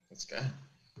Let's go.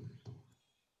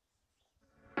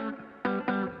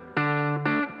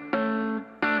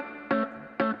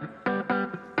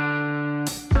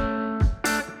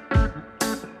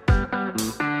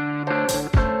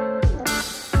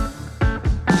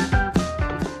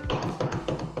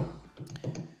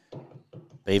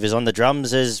 Beavers on the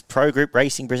drums as Pro Group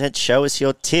Racing presents Show Us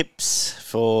Your Tips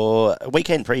for a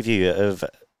weekend preview of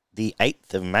the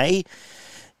 8th of May.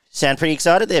 Sound pretty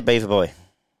excited there, Beaver Boy?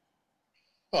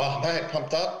 Oh, mate,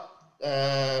 pumped up.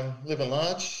 Living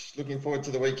large. Looking forward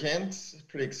to the weekend.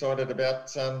 Pretty excited about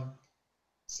some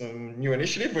new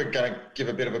initiative. We're going to give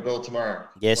a bit of a bell tomorrow.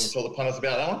 Yes. Want to tell the punters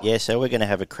about that one? Yeah, so we're going to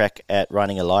have a crack at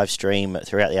running a live stream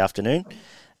throughout the afternoon.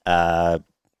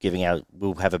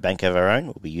 We'll have a bank of our own.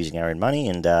 We'll be using our own money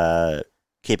and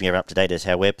keeping everyone up to date as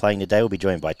how we're playing today. We'll be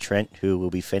joined by Trent, who will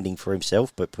be fending for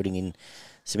himself, but putting in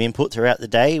some input throughout the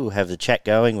day. We'll have the chat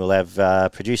going. We'll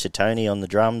have producer Tony on the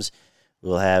drums.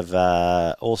 We'll have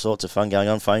all sorts of fun going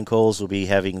on. Phone calls. We'll be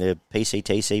having the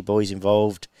PCTC boys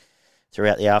involved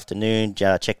throughout the afternoon.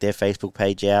 Check their Facebook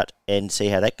page out and see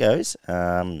how that goes.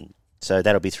 So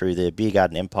that'll be through the Beer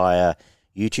Garden Empire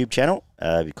YouTube channel.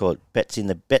 We call it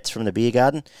Bets from the Beer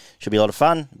Garden. Should be a lot of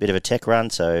fun. A bit of a tech run,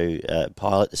 so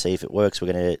pilot to see if it works.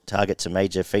 We're going to target some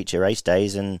major feature race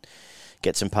days and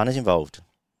get some punters involved.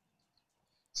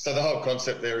 So the whole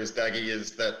concept there is, Daggy,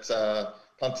 is that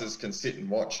punters can sit and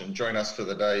watch and join us for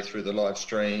the day through the live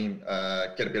stream,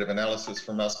 get a bit of analysis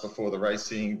from us before the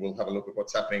racing. We'll have a look at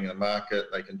what's happening in the market.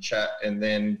 They can chat, and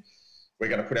then we're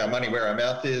going to put our money where our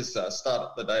mouth is,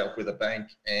 start the day off with a bank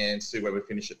and see where we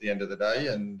finish at the end of the day.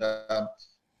 And,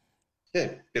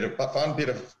 bit of fun, bit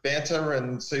of banter,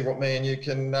 and see what me and you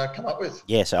can come up with.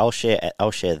 Yeah, so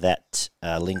I'll share that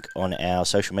link on our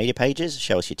social media pages.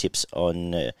 Show us your tips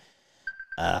on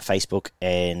Facebook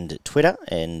and Twitter,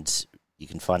 and you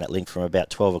can find that link from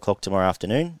about 12 o'clock tomorrow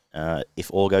afternoon.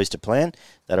 If all goes to plan,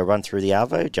 that'll run through the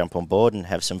Arvo. Jump on board and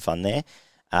have some fun there.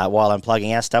 While I'm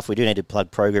plugging our stuff, we do need to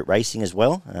plug Pro Group Racing as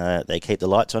well. They keep the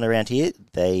lights on around here.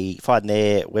 They find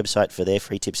their website for their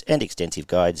free tips and extensive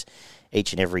guides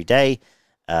each and every day.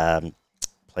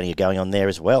 Plenty of going on there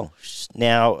as well.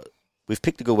 Now, we've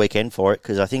picked a good weekend for it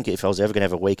because I think if I was ever going to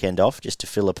have a weekend off just to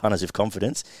fill the punters with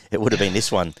confidence, it would have been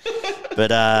this one.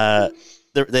 But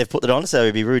they've put it on, so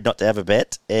it'd be rude not to have a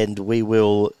bet. And we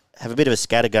will have a bit of a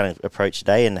scattergun approach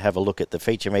today and have a look at the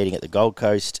feature meeting at the Gold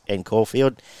Coast and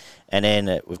Caulfield. And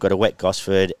then we've got a wet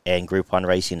Gosford and Group 1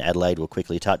 race in Adelaide we'll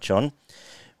quickly touch on.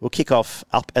 We'll kick off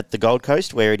up at the Gold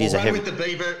Coast where it is run with the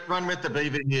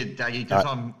Beaver here, Daggy, because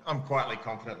I'm quietly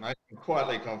confident, mate. I'm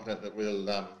quietly confident that we'll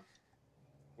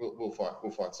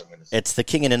find some winners. It's the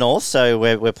King in the North, so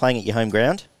we're playing at your home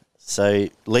ground. So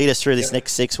lead us through this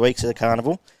next 6 weeks of the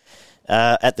carnival.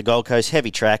 At the Gold Coast,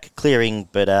 heavy track, clearing,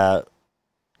 but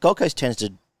Gold Coast tends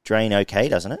to drain okay,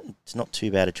 doesn't it? It's not too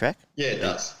bad a track. Yeah, it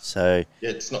does. So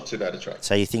it's not too bad a track.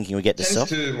 So you're thinking we get to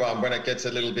soft? When it's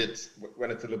a little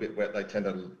bit wet, they tend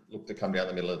to look to come down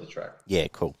the middle of the track. Yeah,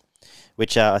 cool.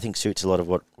 Which I think suits a lot of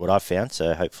what I've found.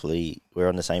 So hopefully we're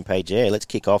on the same page there. Let's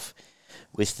kick off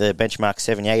with the benchmark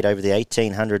 78 over the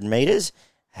 1,800 metres.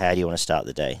 How do you want to start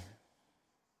the day?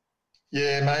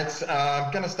 Yeah, mate.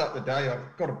 I'm going to start the day.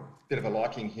 I've got a bit of a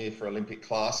liking here for Olympic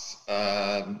class.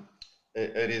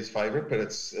 It is favourite, but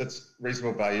it's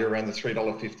reasonable value around the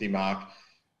 $3.50 mark.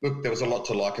 Look, there was a lot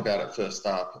to like about it first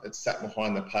up. It sat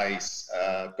behind the pace,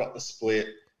 got the split,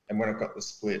 and when it got the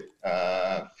split,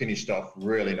 finished off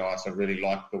really nice. I really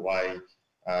liked the way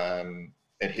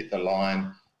it hit the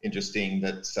line. Interesting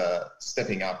that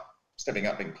stepping up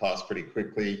in class pretty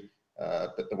quickly,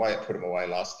 but the way it put him away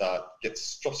last start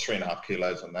drops 3.5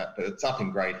 kilos on that. But it's up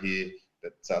in grade here,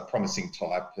 but promising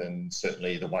type and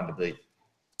certainly the one to beat.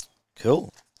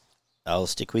 Cool. I'll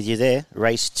stick with you there.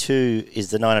 Race 2 is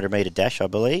the 900-metre dash, I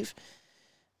believe.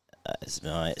 As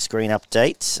my screen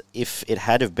updates. If it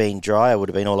had have been dry, I would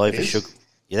have been all over Sugar.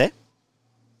 You there?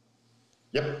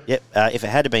 Yep. If it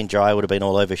had have been dry, I would have been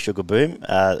all over Sugar Boom.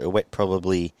 Wet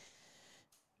probably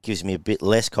gives me a bit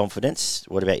less confidence.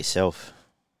 What about yourself?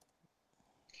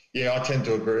 Yeah, I tend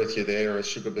to agree with you there. As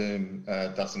Sugar Boom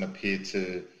doesn't appear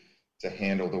to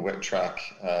handle the wet track.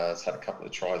 It's had a couple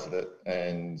of tries of it.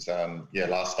 And,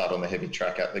 last start on the heavy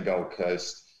track at the Gold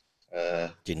Coast.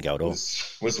 Didn't go at all.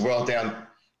 Was well down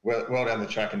the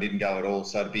track and didn't go at all.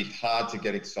 So it'd be hard to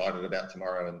get excited about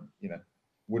tomorrow and,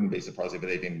 wouldn't be surprised if it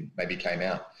even maybe came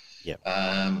out. Yeah.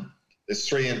 There's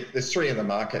three in the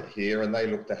market here and they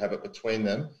look to have it between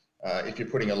them. If you're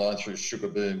putting a line through Sugar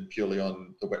Boom purely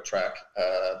on the wet track,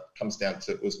 comes down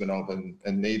to Usmanov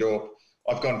and Niedorp.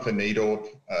 I've gone for Niedorp.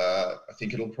 I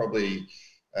think it'll probably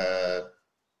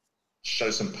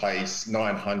show some pace.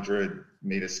 900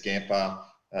 metre scamper,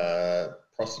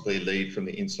 possibly lead from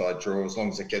the inside draw as long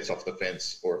as it gets off the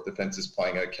fence, or if the fence is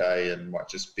playing okay and might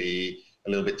just be a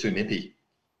little bit too nippy.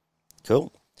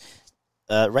 Cool.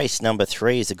 Race number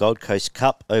 3 is the Gold Coast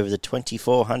Cup over the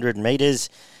 2,400 metres.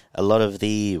 A lot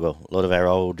of our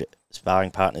old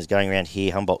sparring partners going around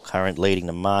here. Humboldt Current leading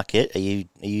the market. Are you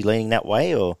leaning that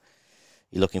way, or are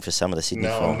you looking for some of the Sydney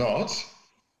form? No,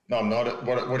 I'm not.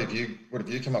 What have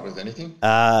you come up with? Anything?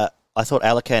 I thought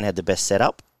Alacan had the best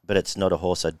setup, but it's not a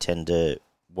horse I'd tend to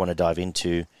want to dive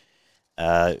into.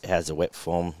 Has a wet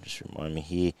form. Just remind me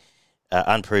here.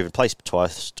 Unproven, placed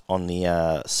twice on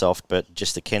the soft, but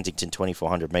just the Kensington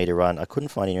 2,400 metre run. I couldn't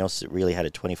find anyone else that really had a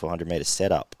 2,400 metre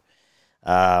setup.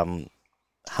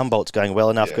 Humboldt's going well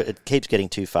enough. Yeah. It keeps getting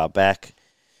too far back.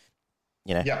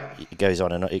 It goes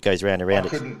on and it goes round and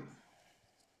round.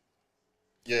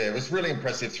 Yeah, it was really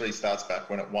impressive 3 starts back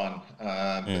when it won.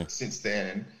 But since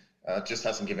then, just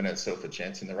hasn't given itself a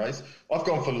chance in the race. I've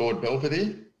gone for Lord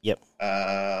Belvedere. Yep.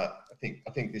 I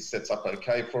think this sets up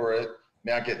okay for it.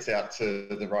 Now gets out to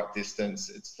the right distance.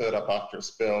 It's third up after a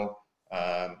spell.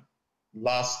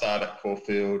 Last start at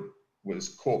Caulfield was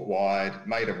caught wide,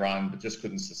 made a run, but just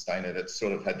couldn't sustain it. It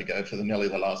sort of had to go for nearly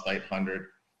the last 800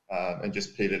 and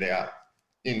just petered out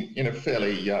in a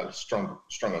fairly strong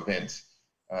event.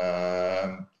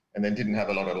 And then didn't have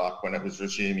a lot of luck when it was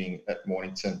resuming at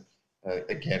Mornington.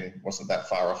 Again, wasn't that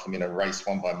far off him in a race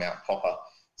won by Mount Popper.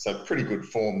 So pretty good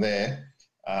form there.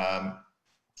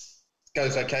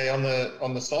 Goes okay on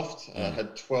the soft.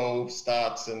 Had 12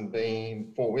 starts and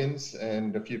been 4 wins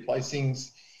and a few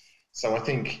placings. So I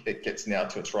think it gets now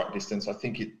to its right distance. I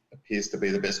think it appears to be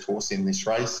the best horse in this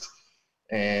race.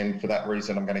 And for that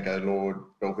reason, I'm going to go Lord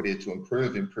Belvedere to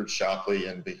improve sharply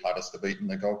and be hardest to beat in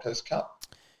the Gold Coast Cup.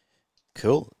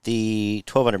 Cool. The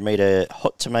 1,200 metre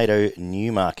Hot Tomato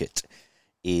Newmarket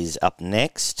is up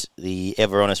next. The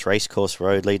Ever Honest Racecourse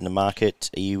Road leading the market.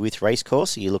 Are you with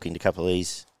Racecourse? Are you looking to couple of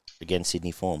these against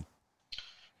Sydney form?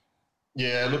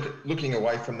 Yeah, looking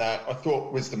away from that, I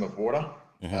thought Wisdom of Water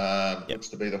looks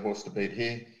to be the horse to beat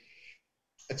here.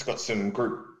 It's got some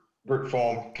group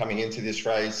form coming into this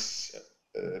race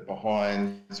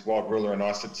behind Wild Ruler and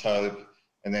Isotope,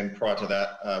 and then prior to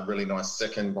that, a really nice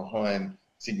second behind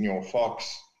Signor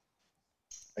Fox.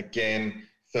 Again,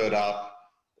 third up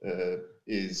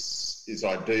is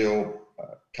ideal.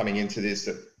 Coming into this,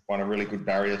 it won a really good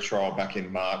barrier trial back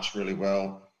in March really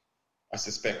well. I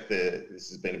suspect that this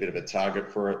has been a bit of a target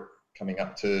for it coming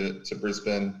up to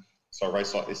Brisbane. So a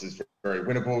race like this is very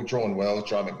winnable. Drawn well,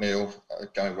 Dry McNeil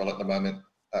going well at the moment.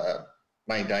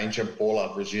 Main danger,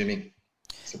 Baller resuming.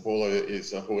 So Baller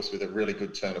is a horse with a really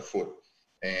good turn of foot.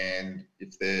 And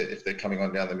if they're coming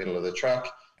on down the middle of the track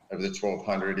over the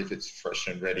 1,200, if it's fresh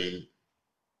and ready,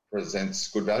 presents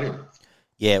good value.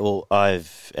 Yeah, well,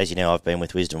 as you know, I've been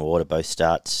with Wisdom of Water both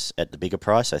starts at the bigger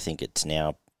price. I think it's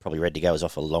now probably ready to go. It was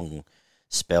off a long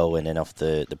spell and then off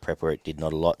the prep where it did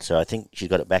not a lot. So I think she's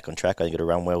got it back on track. I think it'll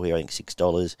run well here. I think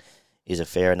 $6 is a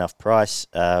fair enough price.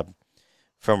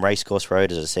 From Racecourse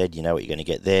Road, as I said, you know what you're going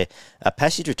to get there.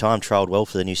 Passage of Time trialled well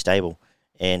for the new stable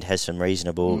and has some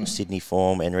reasonable Sydney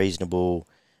form and reasonable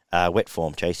wet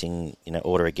form, chasing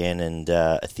Order Again and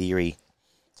A Theory.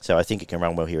 So I think it can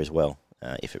run well here as well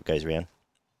if it goes around.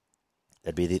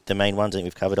 That'd be the main ones. I think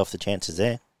we've covered off the chances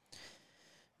there.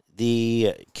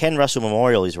 The Ken Russell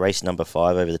Memorial is race number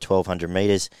 5 over the 1,200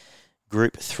 metres.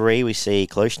 Group 3, we see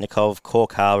Kalashnikov,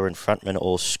 Cork Harbour and Frontman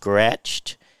all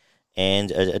scratched.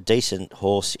 And a decent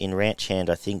horse in Ranch Hand,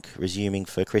 I think, resuming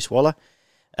for Chris Waller.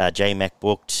 J-Mac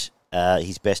booked.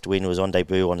 His best win was on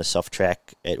debut on the soft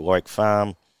track at Warwick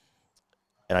Farm.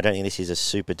 And I don't think this is a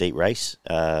super deep race.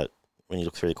 When you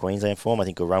look through the Queensland form, I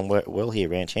think it'll run well here,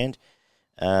 Ranch Hand.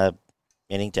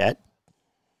 Anything to add?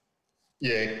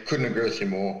 Yeah, couldn't agree with you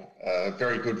more.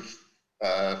 Very good.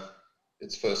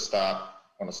 Its first start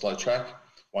on a slow track,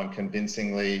 won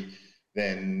convincingly.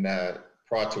 Then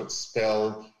prior to its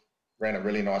spell, ran a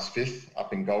really nice 5th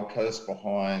up in Gold Coast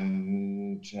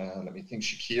behind,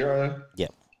 Shakiro.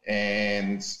 Yep.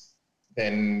 And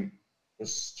then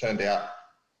was turned out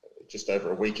just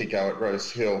over a week ago at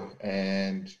Rose Hill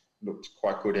and looked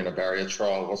quite good in a barrier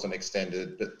trial. Wasn't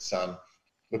extended, but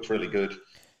looked really good.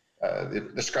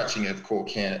 The scratching of Cork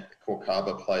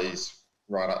Harbour plays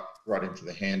right into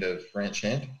the hand of Ranch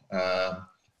Hand,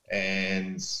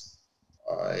 and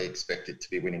I expect it to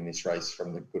be winning this race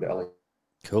from the good alley.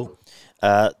 Cool.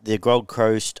 The Gold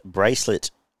Coast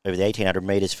Bracelet over the 1,800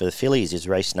 metres for the fillies is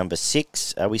race number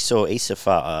 6. We saw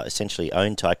Isafar essentially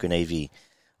own Tycoon Evie,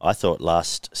 I thought,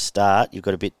 last start. You've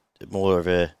got a bit more of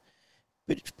a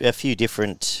few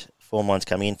different form lines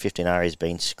coming in. 15R has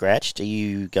been scratched. Are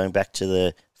you going back to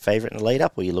the favourite in the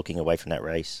lead-up, or are you looking away from that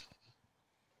race?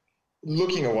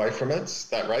 Looking away from it,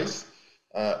 that race,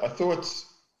 I thought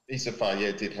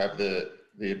Isafar, did have the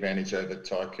advantage over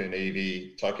Tycoon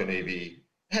Evie. Tycoon Evie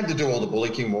had to do all the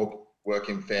bullocking work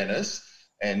in fairness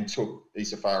and took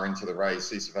Isafar into the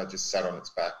race. Isafar just sat on its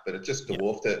back, but it just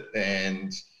dwarfed it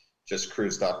and just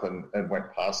cruised up and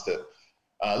went past it.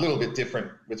 A little bit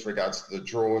different with regards to the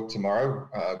draw tomorrow,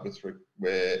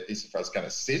 where Isafar's going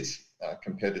to sit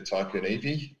compared to Tycoon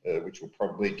Evie, which will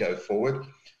probably go forward.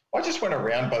 I just went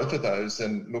around both of those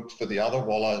and looked for the other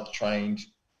Waller-trained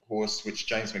horse, which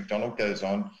James McDonald goes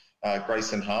on,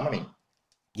 Grace and Harmony.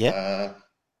 Yeah.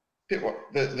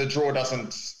 The draw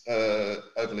doesn't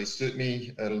overly suit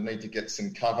me. It'll need to get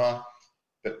some cover.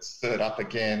 But it's third up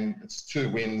again. Its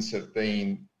 2 wins have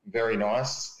been very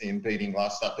nice in beating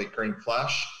last up at Green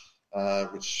Flash,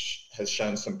 which has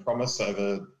shown some promise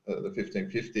over the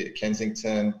 1550 at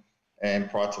Kensington. And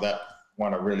prior to that,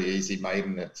 won a really easy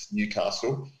maiden at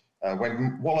Newcastle.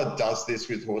 When Waller does this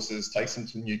with horses, takes them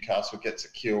to Newcastle, gets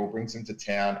a kill, brings them to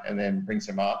town, and then brings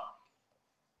them up,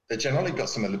 they've generally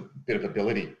got a bit of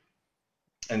ability.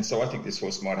 And so I think this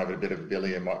horse might have a bit of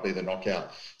ability and might be the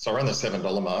knockout. So around the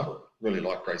 $7 mark, really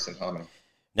like Grace and Harmony.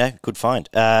 No, good find.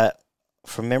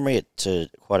 From memory, it's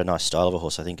quite a nice style of a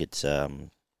horse. I think it's... and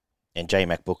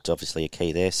J-Mac booked obviously a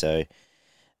key there. So,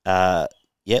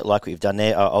 like what you've done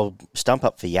there. I'll stump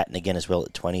up for Yatton again as well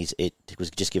at 20s. It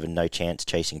was just given no chance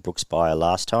chasing Brooks Spire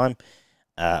last time.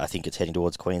 I think it's heading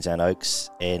towards Queensland Oaks.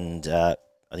 And I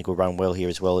think we'll run well here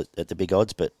as well at the big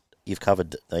odds. But you've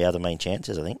covered the other main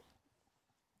chances, I think.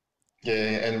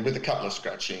 Yeah, and with a couple of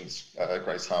scratchings,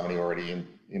 Grace Harmony already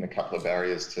in a couple of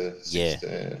barriers to 6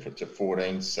 to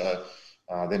 14, so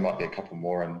there might be a couple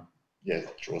more, and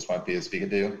draws won't be as big a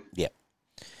deal. Yeah.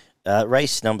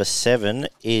 Race number 7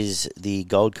 is the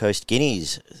Gold Coast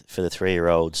Guineas for the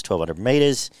 3-year-olds, 1,200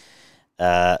 metres.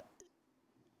 In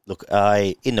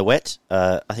the wet,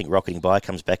 I think Rocketing By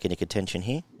comes back into contention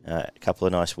here. A couple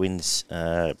of nice wins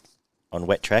on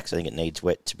wet tracks. I think it needs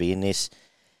wet to be in this.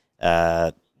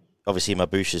 Obviously,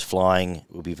 Mabusha's Flying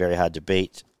will be very hard to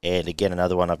beat. And again,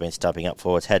 another one I've been stumping up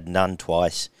for. It's had none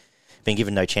twice. Been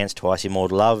given no chance twice.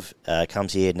 Immortal Love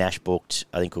comes here. Nash booked.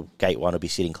 I think Gate 1 will be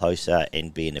sitting closer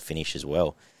and be in the finish as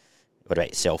well. What about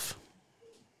yourself?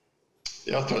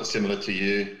 Yeah, I thought similar to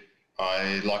you.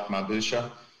 I like Mabusha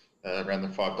around the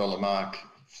 $5 mark.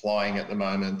 Flying at the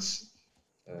moment.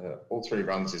 All 3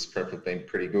 runs this prep have been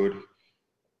pretty good.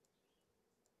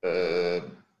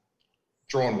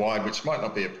 Drawn wide, which might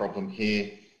not be a problem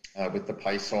here with the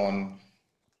pace on.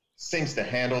 Seems to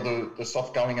handle the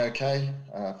soft going okay.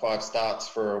 5 starts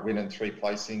for a win and 3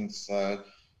 placings. So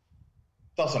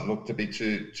doesn't look to be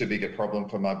too big a problem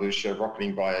for Mabusha.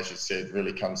 Rocketing By, as you said,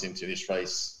 really comes into this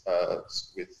race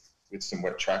with some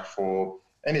wet track for,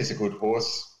 and is a good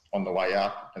horse on the way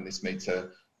up. And this meets a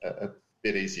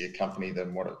bit easier company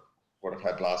than what it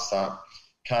had last start.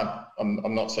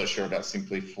 I'm not so sure about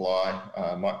Simply Fly.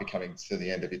 Might be coming to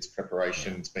the end of its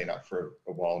preparation. It's been up for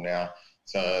a while now.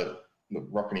 So, look,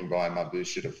 Rocketing By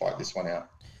Mabusha to fight this one out.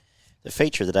 The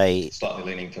feature of the day... Slightly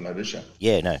leaning to Mabusha.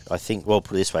 Yeah, no, I think, well,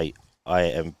 put it this way, I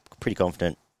am pretty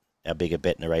confident our bigger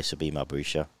bet in the race will be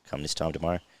Mabusha come this time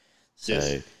tomorrow. So,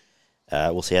 yes.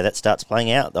 We'll see how that starts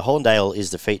playing out. The Hollindale is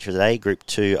the feature of the day, Group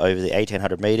 2 over the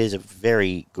 1,800 metres. A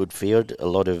very good field. A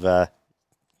lot of...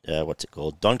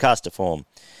 Doncaster form,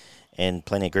 and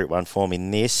plenty of Group 1 form in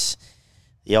this.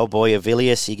 The old boy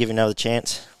Avilius, you give him another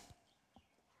chance?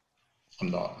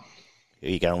 I'm not. Who are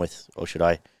you going with, or should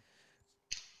I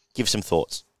give some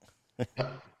thoughts?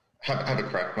 Have a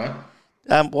crack, mate.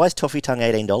 Why is Toffee Tongue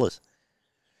 $18?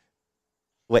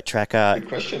 Wet tracker. Good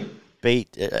question.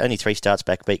 Beat only 3 starts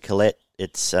back. Beat Colette.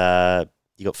 It's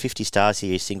you got 50 stars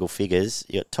here, single figures.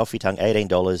 You got Toffee Tongue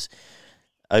 $18.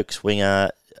 Oaks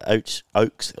winner. Oaks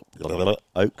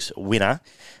winner.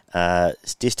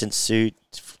 Distance suit,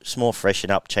 small freshen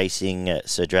up chasing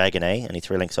Sir Dragonet, only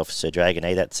 3 lengths off Sir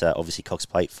Dragonet. That's obviously Cox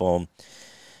Plate form.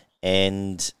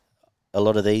 And a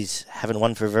lot of these haven't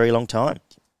won for a very long time.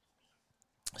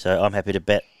 So I'm happy to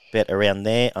bet around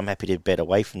there. I'm happy to bet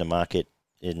away from the market.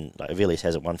 Avilius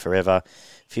hasn't won forever.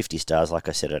 50 stars, like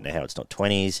I said, I don't know how it's not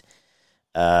 20s.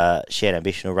 Shared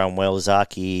Ambition will run well.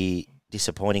 Zaki,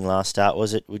 disappointing last start,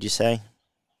 was it, would you say?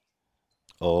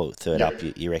 Or third up,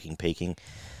 you reckon peaking?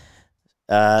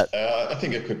 I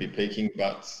think it could be peaking,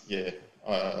 but a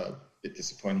bit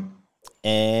disappointing.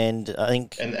 And I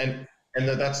think... And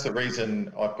that's the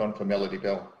reason I've gone for Melody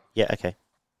Bell. Yeah, okay.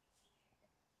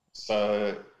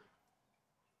 So,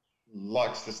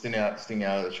 likes to sting out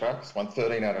of the tracks. Won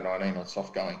 13 out of 19 on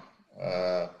soft going,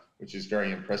 which is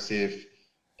very impressive.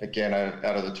 again,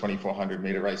 out of the 2,400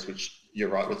 metre race, which you're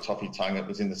right with Toffee Tongue, it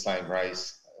was in the same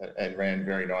race and ran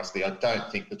very nicely. I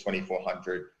don't think the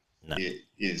 2,400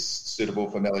 is suitable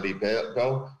for Melody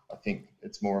Bell. I think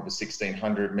it's more of a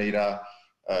 1,600 metre,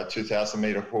 2,000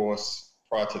 metre horse.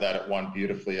 Prior to that, it won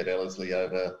beautifully at Ellerslie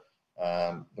over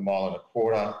the mile and a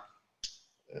quarter.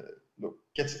 Look,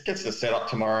 gets the setup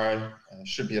tomorrow.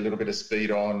 Should be a little bit of speed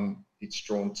on. It's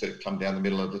drawn to come down the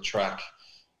middle of the track.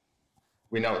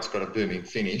 We know it's got a booming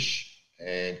finish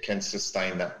and can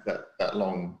sustain that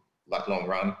long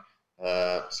run.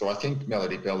 So I think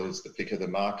Melody Bell is the pick of the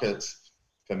market.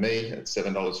 For me, at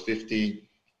 $7.50.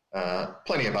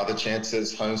 Plenty of other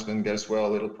chances. Homesman goes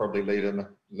well. It'll probably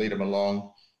lead him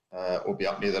along or be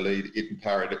up near the lead. It and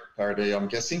Paradis, I'm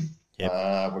guessing.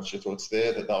 Yep. What's your thoughts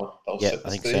there? That they'll set the I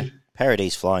think speed? so.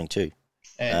 Paradis flying too.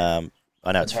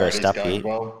 I know it's first up here,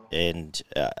 well. and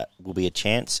will be a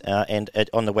chance. And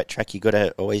on the wet track, you've got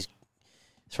to always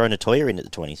throw Natoya in at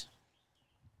the 20s.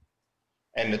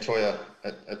 And Natoya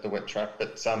at the wet track.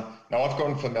 But no, I've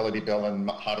gone for Melody Bell and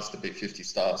hardest to beat 50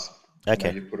 stars.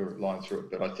 Okay. You put a line through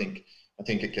it, but I think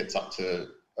it gets up to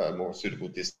a more suitable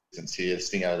distance here.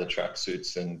 Sting out of the track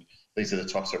suits, and these are the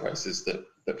types of races that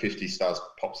 50 stars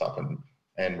pops up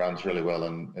and runs really well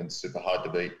and super hard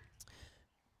to beat.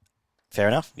 Fair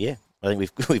enough. Yeah, I think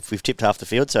we've tipped half the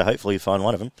field, so hopefully we find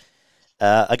one of them.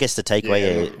 I guess the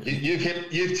takeaway. Yeah,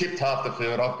 you've tipped half the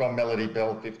field. I've gone Melody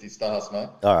Bell 50 stars, mate.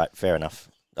 All right, fair enough.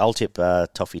 I'll tip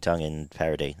Toffee Tongue and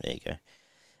Paradis. There you go.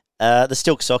 The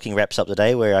Stilk Socking wraps up the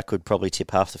day, where I could probably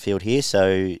tip half the field here.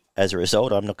 So as a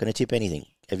result, I'm not going to tip anything.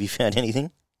 Have you found anything?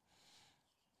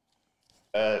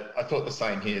 I thought the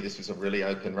same here. This was a really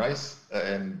open race,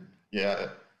 and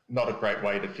not a great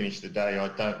way to finish the day. I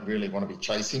don't really want to be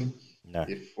chasing. No.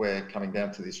 If we're coming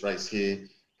down to this race here,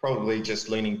 probably just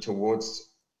leaning towards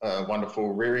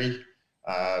wonderful Riri.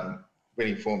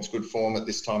 Winning form's good form at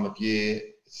this time of year.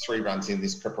 3 runs in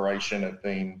this preparation have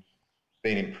been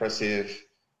impressive.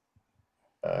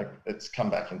 It's come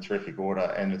back in terrific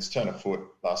order, and its turn of foot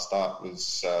last start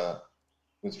was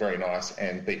very nice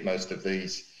and beat most of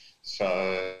these.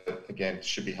 So again,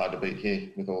 should be hard to beat here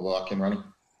with all the luck in running.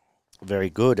 Very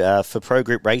good. For Pro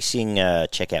Group Racing,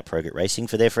 check out Pro Group Racing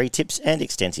for their free tips and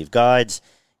extensive guides.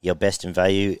 Your best in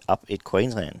value up at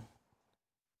Queensland.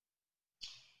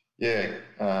 Yeah,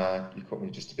 you caught me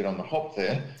just a bit on the hop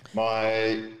there.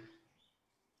 My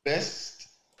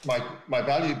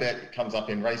value bet comes up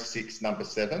in race 6, number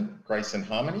 7, Grace and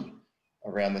Harmony,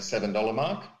 around the $7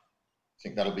 mark. I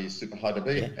think that'll be super hard to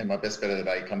beat. Yeah. And my best bet of the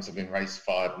day comes up in race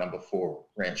 5, number 4,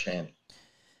 Ranch Hand.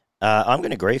 I'm going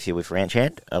to agree with you with Ranch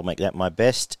Hand. I'll make that my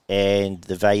best. And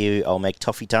the value, I'll make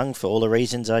Toffee Tongue for all the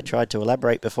reasons I tried to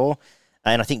elaborate before.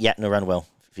 And I think Yatton will run well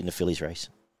in the fillies race.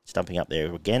 Stumping up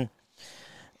there again.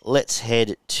 Let's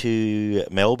head to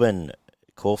Melbourne,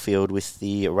 Caulfield, with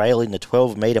the rail in the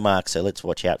 12-metre mark. So let's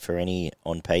watch out for any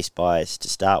on-pace bias to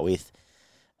start with.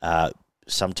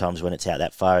 Sometimes when it's out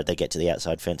that far, they get to the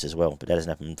outside fence as well. But that hasn't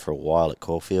happened for a while at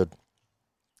Caulfield.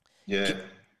 Yeah.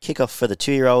 Kick-off for the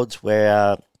 2-year-olds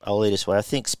where... I'll lead us where I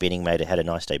think Spinning Mate had a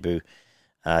nice debut,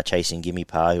 chasing Gimme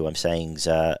Pa, who I'm saying is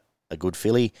a good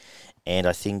filly, and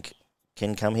I think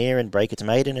can come here and break its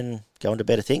maiden and go on to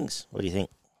better things. What do you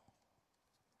think?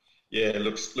 Yeah, it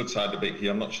looks hard to beat here.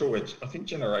 I'm not sure which. I think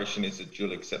Generation is a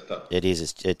dual acceptor. It is.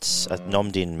 It's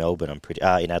nommed in Melbourne.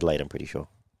 In Adelaide. I'm pretty sure.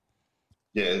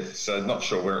 Yeah, so not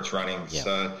sure where it's running. Yeah.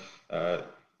 So I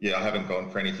haven't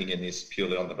gone for anything in this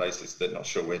purely on the basis that not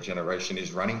sure where Generation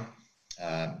is running.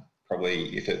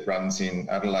 Probably if it runs in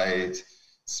Adelaide,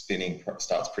 Spinning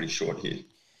starts pretty short here.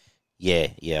 Yeah.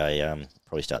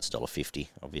 Probably starts $1.50,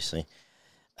 obviously.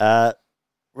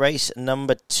 Race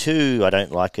number 2, I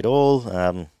don't like at all.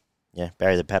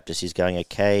 Barry the Baptist is going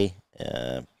okay,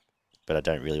 but I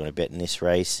don't really want to bet in this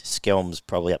race. Skelm's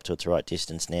probably up to its right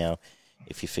distance now.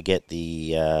 If you forget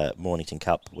the Mornington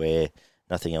Cup where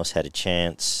nothing else had a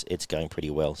chance, it's going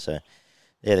pretty well. So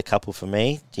they're the couple for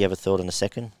me. Do you have a thought on the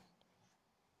second?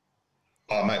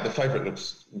 Oh, mate, the favourite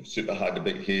looks super hard to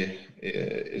beat here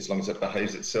as long as it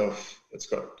behaves itself. It's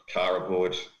got car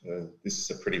aboard. This is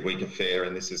a pretty weak affair,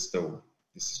 and this is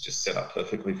just set up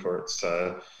perfectly for it.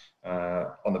 So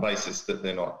on the basis that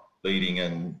they're not leading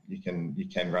and you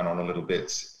can run on a little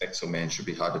bit, Excel Man should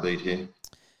be hard to beat here.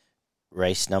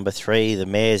 Race number 3, the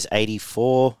Mares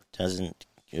 84 doesn't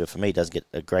get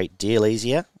a great deal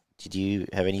easier. Did you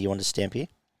have any you want to stamp here?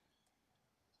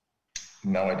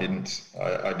 No, I didn't.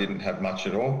 I didn't have much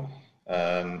at all.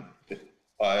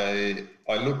 I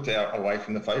looked out away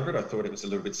from the favourite. I thought it was a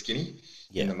little bit skinny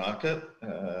in the market,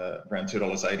 around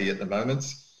 $2.80 at the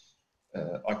moment.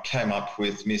 I came up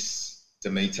with Miss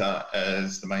Demeter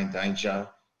as the main danger.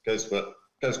 goes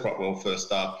quite well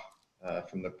first up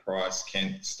from the price.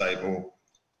 Kent stable,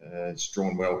 it's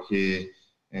drawn well here,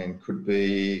 and could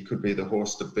be the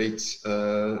horse to beat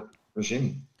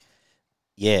Regime.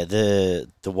 Yeah, the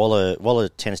Waller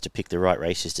tends to pick the right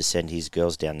races to send his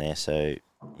girls down there, so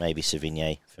maybe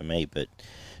Savigny for me, but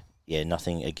yeah,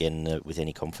 nothing again with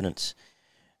any confidence.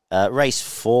 Race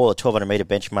 4, 1,200 metre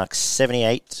benchmark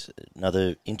 78,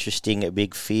 another interesting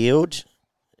big field.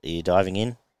 Are you diving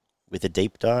in with a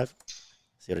deep dive?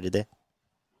 See what I did there?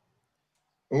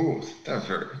 Oh,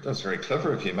 that was very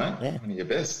clever of you, mate. Yeah. One of your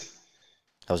best.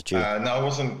 I was due. No, I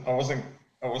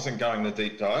wasn't going the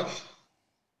deep dive.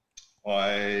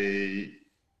 I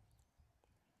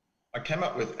came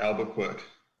up with Albuquerque.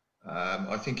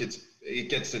 I think it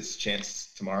gets its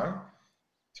chance tomorrow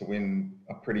to win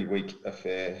a pretty weak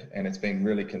affair, and it's been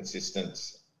really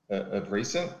consistent of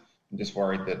recent. I'm just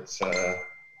worried that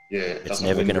it's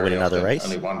never going to win another race.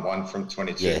 Only won one from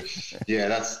 22. Yeah,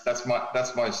 that's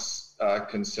my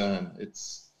concern.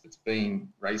 It's been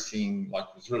racing, like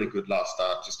it was really good last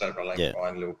start, just over a length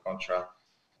behind Lil Contra.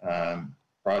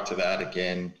 Prior to that,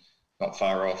 again, not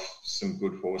far off some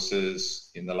good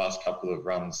horses in the last couple of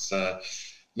runs.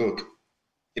 Look,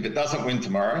 if it doesn't win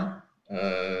tomorrow,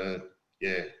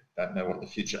 don't know what the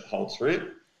future holds for it.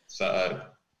 So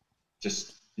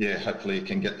just, hopefully it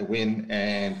can get the win,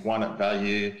 and one at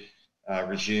value,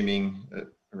 resuming at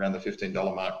around the $15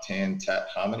 mark, 10, Tat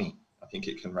Harmony. I think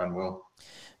it can run well.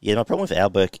 Yeah, my problem with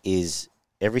Albuquerque is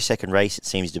every second race it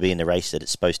seems to be in the race that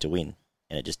it's supposed to win,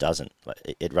 and it just doesn't. Like,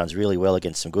 it runs really well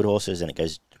against some good horses, and it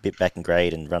goes a bit back in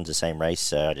grade and runs the same race,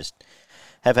 so I just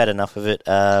have had enough of it.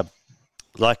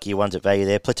 Like your ones at value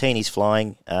there, Platini's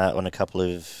flying on a couple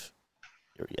of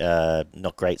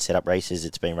not great setup races.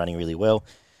 It's been running really well,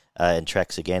 and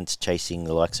tracks against, chasing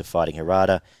the likes of Fighting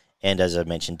Harada. And as I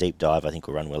mentioned, Deep Dive, I think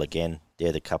will run well again.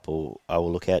 They're the couple I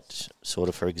will look at sort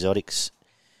of for exotics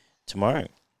tomorrow.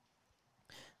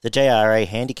 The JRA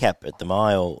handicap at the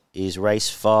mile is race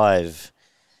 5.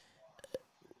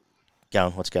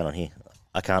 What's going on here?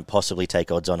 I can't possibly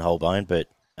take odds on Holbein, but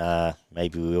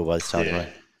maybe we will by this time tomorrow.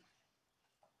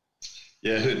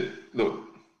 Yeah, look,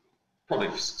 probably,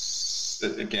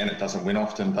 again, it doesn't win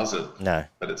often, does it? No.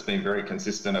 But it's been very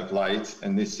consistent of late,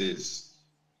 and this is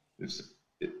a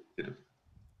bit of...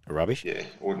 Rubbish? Yeah,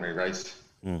 ordinary race.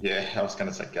 Yeah, I was going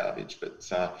to say garbage,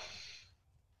 but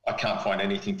I can't find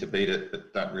anything to beat it,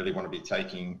 but don't really want to be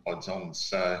taking odds on.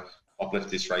 So I've left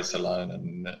this race alone,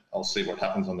 and I'll see what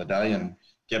happens on the day and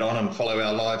get on and follow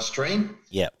our live stream.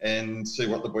 And see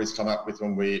what the boys come up with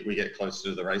when we get closer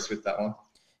to the race with that one.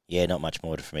 Yeah, not much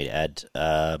more for me to add.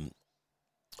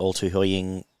 All Too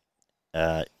Hoying,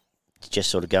 just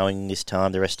sort of going this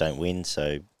time. The rest don't win,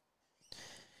 so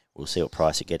we'll see what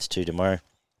price it gets to tomorrow.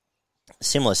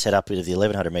 Similar setup of the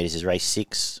 1,100 metres is race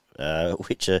 6,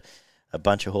 which are a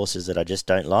bunch of horses that I just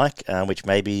don't like, which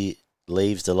maybe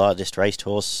leaves the lightest raced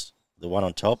horse, the one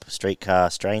on top, Streetcar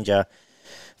Stranger,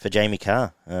 for Jamie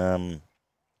Carr.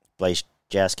 Blaze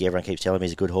Jowski, everyone keeps telling me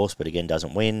he's a good horse, but again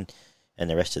doesn't win. And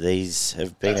the rest of these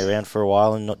have been around for a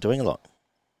while and not doing a lot.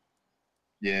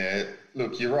 Yeah,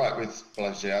 look, you're right with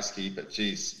Blazowski, but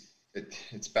geez,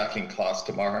 it's back in class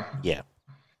tomorrow. Yeah.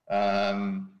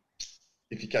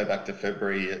 If you go back to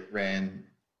February, it ran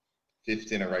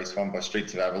 5th in a race won by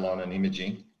Streets of Avalon and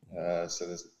Imaging.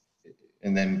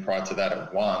 And then prior to that,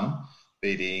 it won,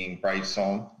 beating Brave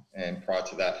Song. And prior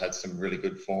to that, had some really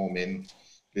good form in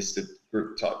listed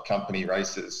group type company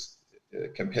races.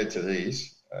 Compared to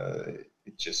these,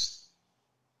 it just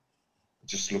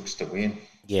looks to win.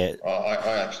 Yeah,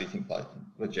 I actually think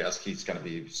Blazowski's going to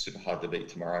be super hard to beat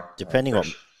tomorrow.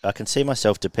 I can see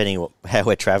myself depending how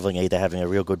we're travelling, either having a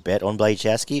real good bet on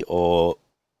Blazowski or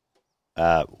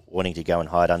wanting to go and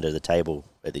hide under the table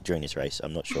during this race.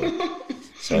 I'm not sure.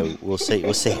 So we'll see.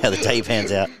 We'll see how the day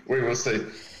pans out. We will see.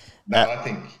 No,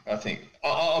 I think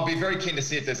I'll be very keen to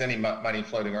see if there's any money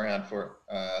floating around for it.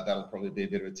 That'll probably be a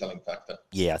bit of a telling factor.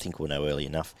 Yeah, I think we'll know early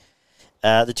enough.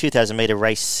 The 2,000 metre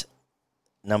race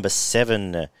number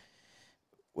 7,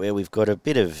 where we've got a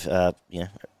bit of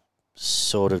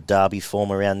sort of derby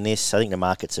form around this. I think the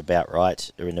market's about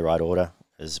right, or in the right order,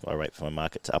 as I wait for my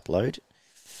market to upload.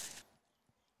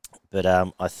 But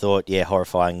I thought,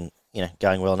 Horrifying,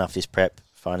 going well enough this prep,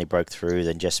 finally broke through,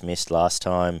 then just missed last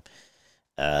time.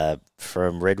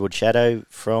 From Redwood Shadow,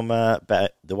 from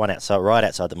the one right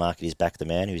outside the market is Back the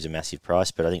Man, who's a massive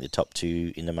price, but I think the top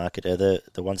 2 in the market are the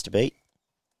ones to beat.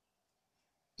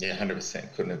 Yeah,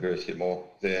 100%. Couldn't agree with you more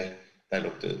there. They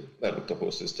looked at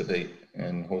horses to beat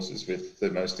and horses with the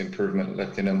most improvement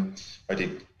left in them. I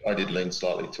did lean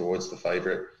slightly towards the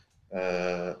favourite,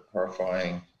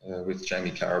 Horrifying, with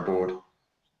Jamie Carr aboard.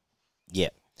 Yeah.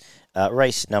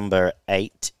 Race number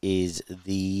 8 is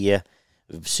the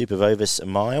Super Vovis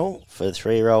Mile for the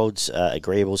 3-year-olds.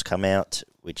 Agreeables come out,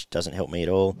 which doesn't help me at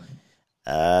all.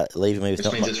 Leaving me with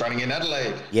Which means it's running in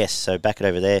Adelaide. Yes, so back it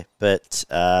over there. But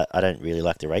I don't really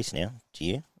like the race now. Do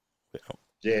you?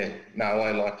 Yeah, no,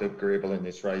 I liked Agreeable in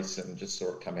this race and just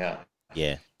saw it come out.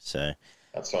 Yeah, so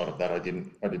outside of that, I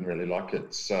didn't really like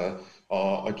it. So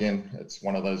again, it's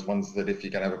one of those ones that if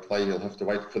you're going to have a play, you'll have to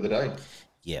wait for the day.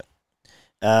 Yeah.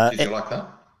 Did you like that?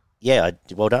 Yeah,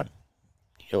 well done.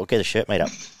 You'll get a shirt made up.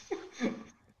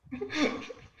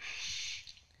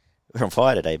 We're on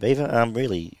fire today, Beaver. I'm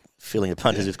really filling the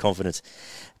punters with confidence.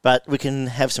 But we can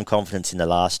have some confidence in the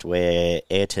last where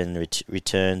Ayrton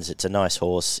returns. It's a nice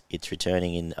horse. It's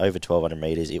returning in over 1,200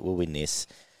 metres. It will win this.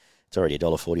 It's already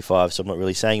 $1.45, so I'm not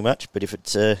really saying much. But if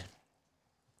it's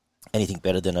anything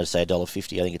better than, I'd say,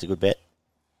 $1.50, I think it's a good bet.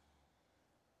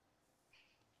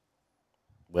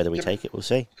 Whether we take it, we'll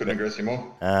see. Couldn't agree with you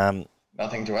more.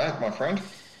 Nothing to add, my friend.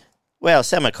 Well,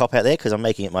 Sam, a cop out there because I'm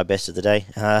making it my best of the day.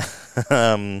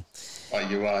 Oh,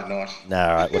 you are not. No,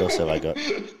 all right. What else have I got?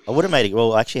 I would have made it.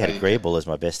 Well, I actually had Agreeable as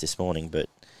my best this morning, but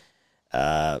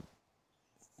yeah,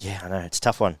 I know it's a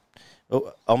tough one.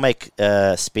 Well, I'll make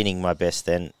spinning my best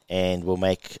then, and we'll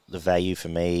make the value for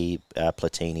me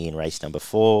Platini in race number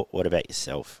 4. What about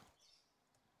yourself?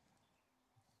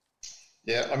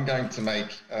 Yeah, I'm going to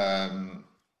make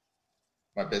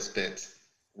my best bet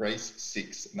race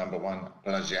 6, number 1,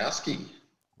 Blazowski.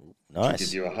 Nice. To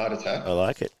give you a heart attack. I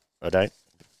like it. I don't.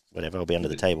 Whatever, I'll be under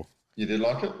the table. You did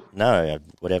like it? No,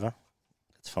 whatever.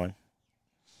 It's fine.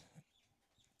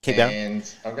 Keep going.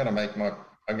 And I'm going to make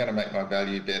my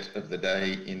value bet of the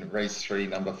day in race 3,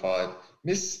 number 5,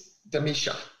 Miss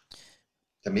Damisha.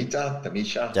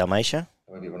 Damisha. Dalmatia?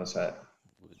 However you want to say it.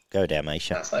 Go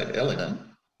Dalmatia. Can't say it, Ellen, eh?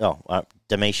 Oh,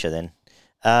 Damisha then.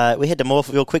 We head to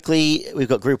Morpheville quickly. We've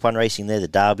got Group 1 racing there, the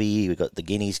Derby. We've got the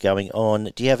Guineas going on.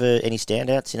 Do you have any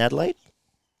standouts in Adelaide?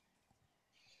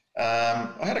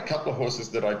 I had a couple of horses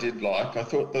that I did like. I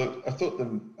thought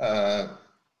the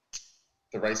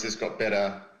races got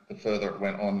better the further it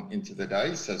went on into the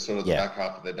day. So sort of the back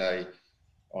half of the day,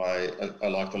 I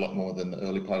liked a lot more than the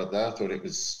early part of the day. I thought it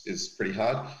was pretty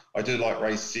hard. I do like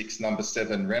race 6, number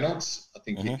 7, Reynolds. I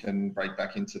think he can break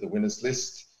back into the winners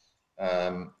list.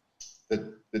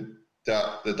 The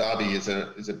Derby is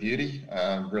a beauty.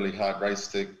 Really hard race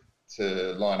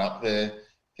to line up there.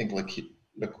 I think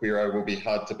Laquiro will be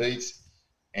hard to beat,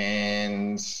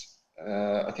 and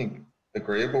I think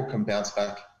Agreeable can bounce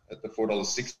back at the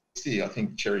 $4.60. I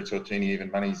think Cherry Tortini even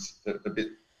money's a bit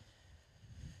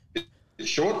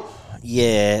short.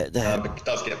 Yeah, but it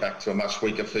does get back to a much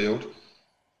weaker field.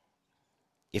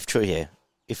 If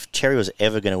Cherry was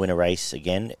ever going to win a race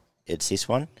again, it's this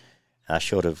one,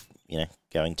 short of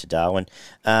going to Darwin.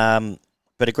 But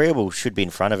Agreeable should be in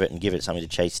front of it and give it something to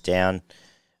chase down.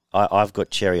 I've got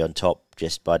Cherry on top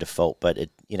just by default, but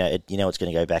it's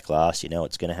going to go back last.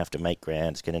 It's going to have to make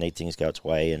ground. It's going to need things go its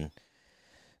way, and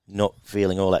not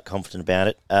feeling all that confident about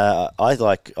it. I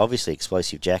like, obviously,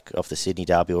 Explosive Jack off the Sydney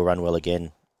Derby will run well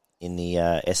again in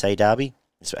the SA Derby.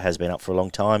 It has been up for a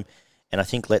long time, and I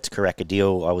think Let's Crack a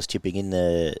Deal. I was tipping in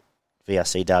the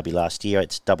VRC Derby last year.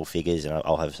 It's double figures, and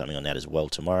I'll have something on that as well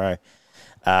tomorrow.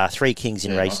 3 Kings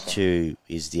in race 2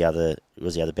 was the other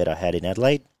bet I had in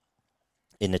Adelaide,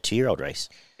 in the 2-year-old race.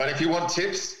 But if you want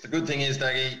tips, the good thing is,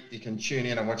 Dougie, you can tune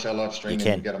in and watch our live stream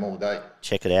and get them all day.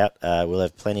 Check it out. We'll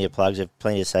have plenty of plugs, have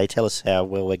plenty to say. Tell us how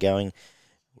well we're going.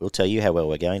 We'll tell you how well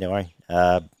we're going, don't worry.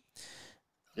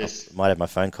 Yes. I might have my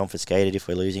phone confiscated if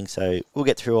we're losing, so we'll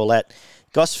get through all that.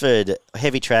 Gosford,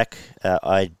 heavy track.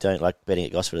 I don't like betting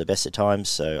at Gosford at the best of times,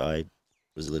 so I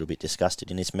was a little bit disgusted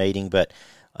in this meeting. But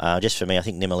just for me, I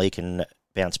think Nimalee can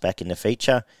bounce back in the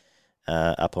feature.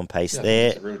 Up on pace there.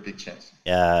 It's a really big chance.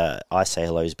 I Say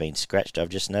Hello's been scratched, I've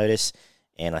just noticed.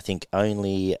 And I think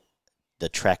only the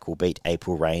track will beat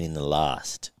April Rain in the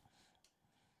last.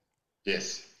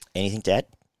 Yes. Anything to add?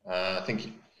 I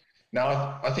think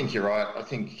you're right. I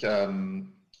think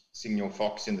Signal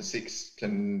Fox in the 6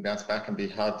 can bounce back and be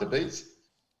hard to beat.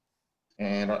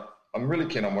 And I'm really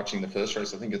keen on watching the first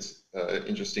race. I think it's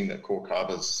interesting that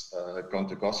Corcarba's gone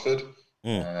to Gosford.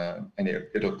 And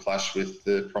it'll clash with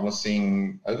the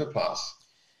promising Overpass.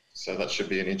 So that should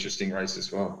be an interesting race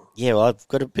as well. Yeah, well, I've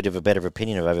got a bit of a better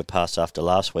opinion of Overpass after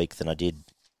last week than I did,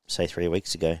 say, 3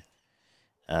 weeks ago.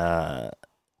 And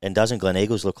doesn't Glen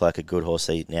Eagles look like a good horse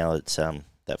now? It's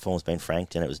that form's been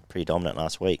franked, and it was pretty dominant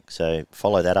last week. So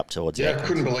follow that up towards. Yeah, I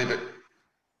couldn't believe it.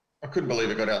 I couldn't believe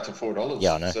it got out to $4.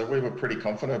 Yeah, I know. So we were pretty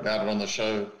confident about it on the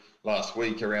show last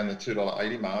week around the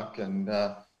 $2.80 mark, and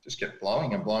just kept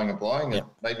blowing and blowing and blowing. Yep.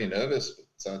 It made me nervous.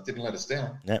 So it didn't let us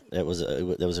down. Yep, that was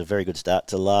a very good start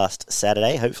to last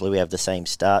Saturday. Hopefully we have the same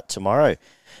start tomorrow.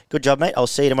 Good job, mate. I'll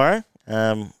see you tomorrow.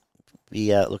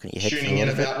 Be looking at your head. Tuning in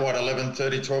about,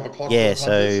 11:30, 12 o'clock? Yeah,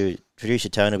 so producer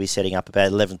Tone will be setting up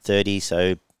about 11:30,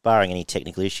 so barring any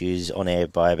technical issues, on air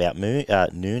by about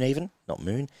noon even, not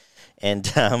moon.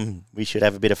 And we should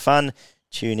have a bit of fun.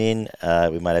 Tune in.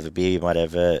 We might have a beer. We'll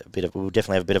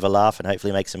definitely have a bit of a laugh and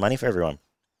hopefully make some money for everyone.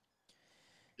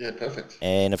 Yeah, perfect.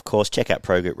 And, of course, check out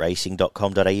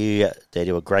progroupracing.com.au. They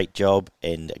do a great job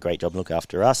and a great job looking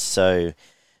after us. So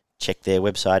check their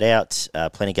website out.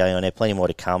 Plenty going on there. Plenty more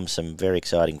to come. Some very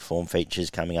exciting form features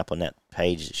coming up on that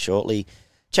page shortly.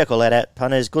 Check all that out,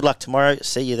 punters. Good luck tomorrow.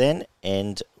 See you then.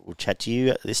 And we'll chat to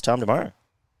you this time tomorrow.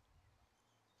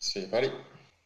 See you, buddy.